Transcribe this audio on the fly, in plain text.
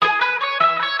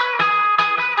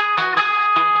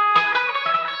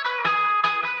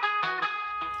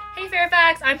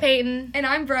I'm Peyton. And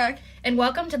I'm Brooke. And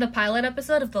welcome to the pilot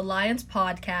episode of the Lions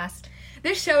Podcast.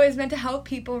 This show is meant to help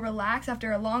people relax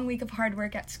after a long week of hard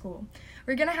work at school.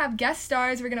 We're going to have guest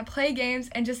stars, we're going to play games,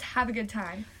 and just have a good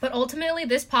time. But ultimately,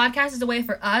 this podcast is a way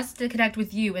for us to connect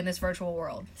with you in this virtual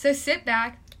world. So sit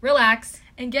back, relax,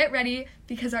 and get ready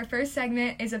because our first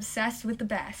segment is Obsessed with the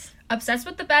Best. Obsessed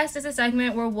with the Best is a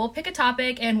segment where we'll pick a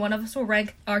topic and one of us will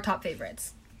rank our top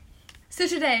favorites. So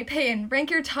today, Peyton,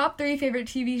 rank your top 3 favorite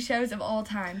TV shows of all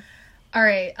time. All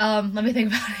right, let me think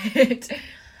about it.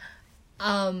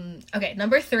 Okay,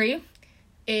 number 3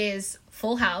 is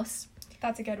Full House.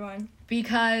 That's a good one.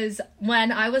 Because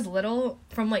when I was little,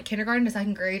 from like kindergarten to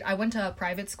 2nd grade, I went to a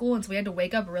private school, and so we had to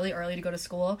wake up really early to go to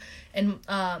school. And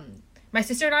my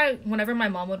sister and I, whenever my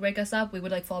mom would wake us up, we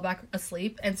would like fall back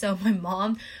asleep. And so my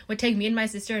mom would take me and my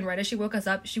sister, and right as she woke us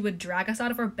up, she would drag us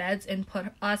out of our beds and put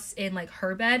us in like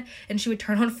her bed, and she would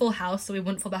turn on Full House so we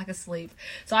wouldn't fall back asleep.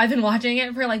 So I've been watching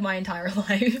it for like my entire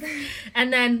life.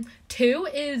 And then 2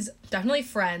 is definitely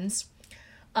Friends,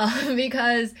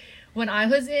 because when I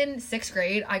was in 6th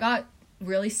grade, I got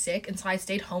really sick, and so I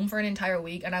stayed home for an entire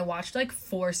week, and I watched like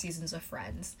 4 seasons of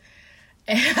Friends.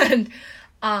 And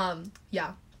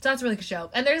yeah. So that's a really good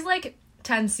show. And there's like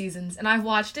 10 seasons, and I've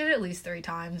watched it at least 3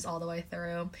 times all the way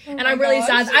through. And I'm really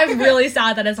sad. I'm really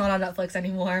sad that it's not on Netflix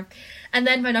anymore. And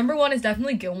then my number 1 is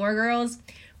definitely Gilmore Girls,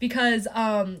 because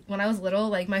when I was little,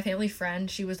 like my family friend,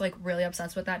 she was like really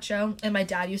obsessed with that show, and my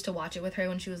dad used to watch it with her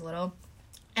when she was little.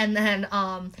 And then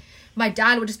my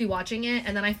dad would just be watching it,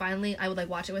 and then I would like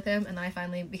watch it with him, and then I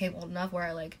finally became old enough where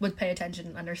I like would pay attention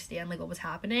and understand like what was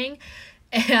happening.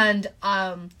 And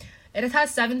it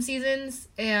has 7 seasons,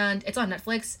 and it's on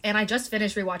Netflix, and I just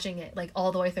finished rewatching it, like,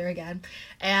 all the way through again,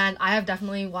 and I have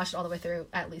definitely watched it all the way through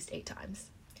at least 8 times.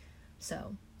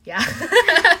 So, yeah.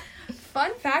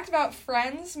 Fun fact about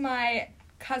Friends, my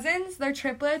cousins, they're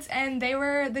triplets, and they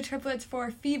were the triplets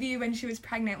for Phoebe when she was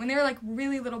pregnant, when they were, like,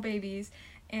 really little babies,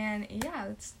 and, yeah,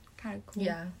 that's kind of cool.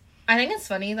 Yeah. I think it's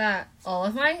funny that all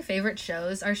of my favorite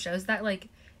shows are shows that, like,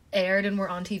 aired and were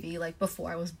on TV like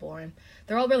before I was born.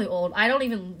 They're all really old. I don't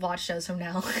even watch shows from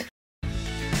now.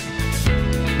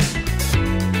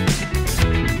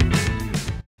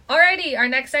 Alrighty, our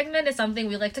next segment is something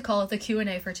we like to call the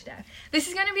Q&A for today. This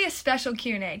is going to be a special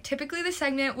Q&A. Typically, the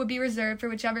segment would be reserved for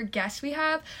whichever guest we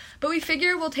have, but we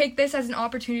figure we'll take this as an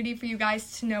opportunity for you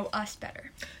guys to know us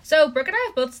better. So, Brooke and I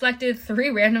have both selected 3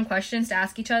 random questions to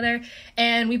ask each other,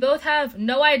 and we both have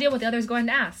no idea what the other is going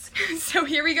to ask. So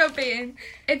here we go, Peyton.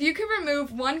 If you could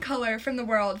remove one color from the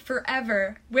world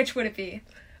forever, which would it be?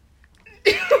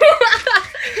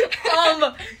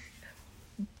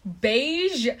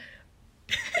 Beige.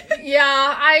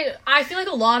 Yeah, I feel like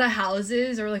a lot of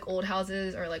houses, or like old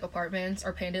houses or like apartments,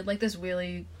 are painted like this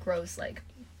really gross like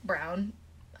brown,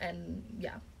 and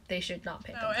yeah, they should not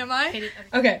paint them. Oh, am I?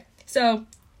 Okay, so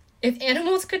if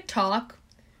animals could talk,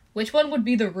 which one would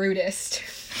be the rudest?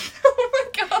 Oh my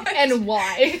gosh. And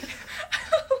why?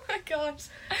 Oh my gosh.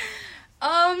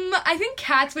 I think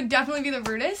cats would definitely be the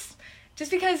rudest,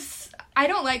 just because I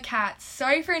don't like cats.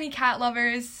 Sorry for any cat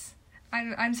lovers.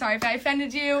 I'm sorry if I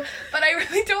offended you, but I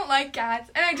really don't like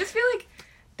cats. And I just feel like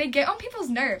they get on people's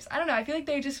nerves. I don't know. I feel like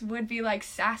they just would be, like,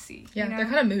 sassy. Yeah, you know? They're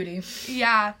kind of moody.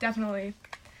 Yeah, definitely.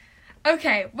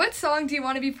 Okay, what song do you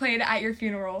want to be played at your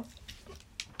funeral?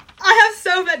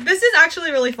 This is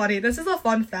actually really funny. This is a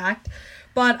fun fact.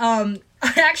 But, I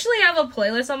actually have a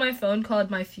playlist on my phone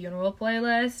called My Funeral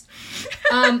Playlist.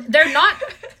 They're not...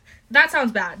 That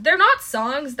sounds bad. They're not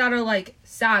songs that are, like,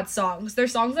 sad songs. They're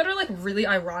songs that are, like, really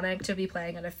ironic to be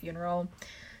playing at a funeral.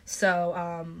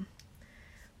 So,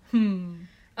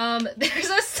 there's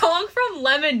a song from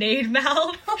Lemonade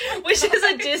Mouth, which is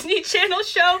a Disney Channel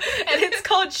show, and it's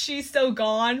called She's So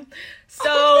Gone. So,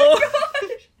 I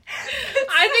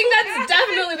think that's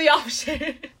definitely the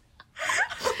option.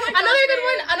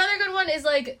 Another good one is,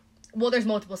 like, well, there's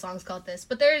multiple songs called this,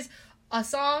 but there's a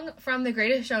song from The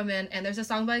Greatest Showman, and there's a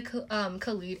song by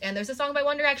Khalid, and there's a song by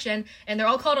One Direction, and they're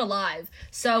all called Alive.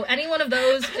 So any one of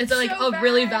those is like a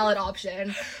really valid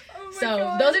option. Oh so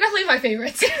God. Those are definitely my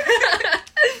favorites.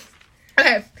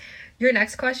 Okay, your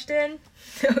next question.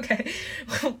 Okay,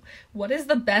 what is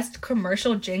the best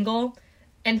commercial jingle,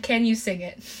 and can you sing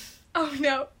it? Oh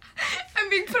no, I'm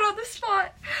being put on the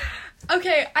spot.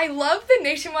 Okay, I love the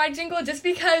Nationwide jingle just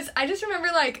because I just remember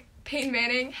like Peyton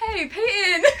Manning. Hey,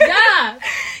 Peyton! Yeah!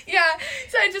 Yeah,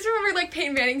 so I just remember, like,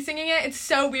 Peyton Manning singing it. It's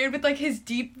so weird with, like, his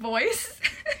deep voice.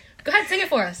 Go ahead, sing it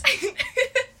for us.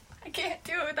 I can't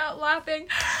do it without laughing.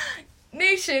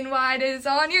 Nationwide is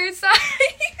on your side.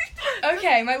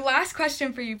 Okay, my last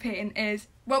question for you, Peyton, is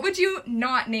what would you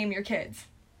not name your kids?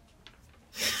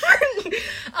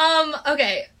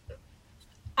 Okay.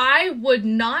 I would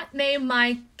not name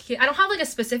my kid. I don't have like a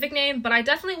specific name, but I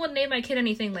definitely wouldn't name my kid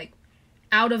anything like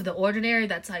out of the ordinary.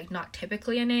 That's like not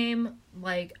typically a name.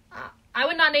 Like I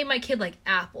would not name my kid like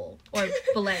Apple or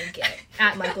Blanket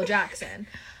at Michael Jackson.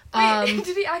 Wait,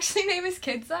 did he actually name his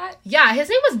kids that? Yeah, his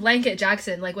name was Blanket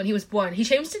Jackson. Like when he was born, he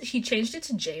changed it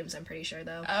to James. I'm pretty sure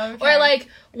though. Okay. Or like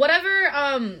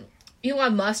whatever.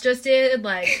 Elon Musk just did,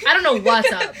 like, I don't know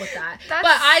what's up with that. But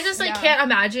I just, like, can't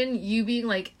imagine you being,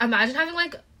 like, imagine having,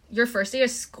 like, your first day of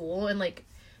school and, like,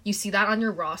 you see that on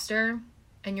your roster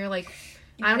and you're like,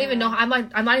 I don't even know, I'm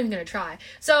not even gonna try.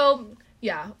 So,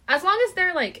 yeah, as long as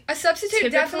they're, like, a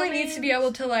substitute definitely names. needs to be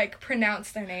able to, like,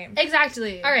 pronounce their name.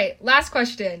 Exactly. All right, last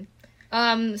question.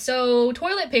 So,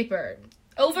 toilet paper,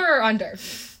 over or under?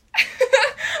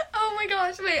 Oh my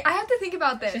gosh, wait, I have to think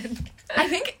about this. I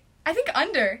think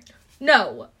under.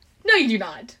 No, you do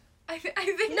not. I think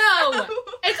no, so.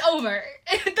 It's over.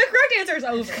 The correct answer is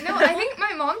over. No, I think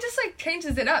my mom just like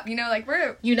changes it up. You know, like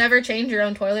You never change your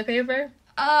own toilet paper?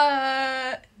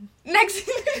 Next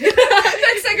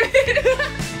segment.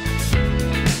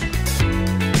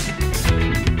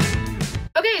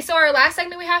 Okay, so our last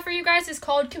segment we have for you guys is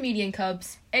called Comedian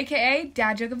Cubs, AKA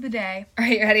Dad Joke of the Day. Are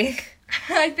you ready?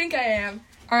 I think I am.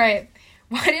 All right.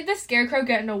 Why did the Scarecrow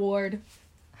get an award?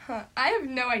 Huh. I have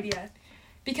no idea.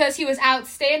 Because he was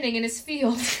outstanding in his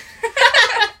field.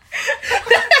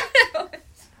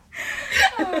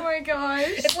 Oh my gosh.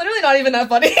 It's literally not even that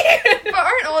funny. But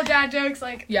aren't all dad jokes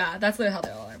like... Yeah, that's literally how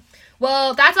they all are.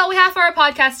 Well, that's all we have for our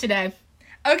podcast today.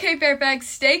 Okay, Fairfax,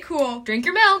 stay cool. Drink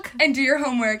your milk. And do your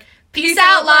homework. Peace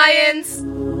out,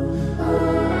 Lions!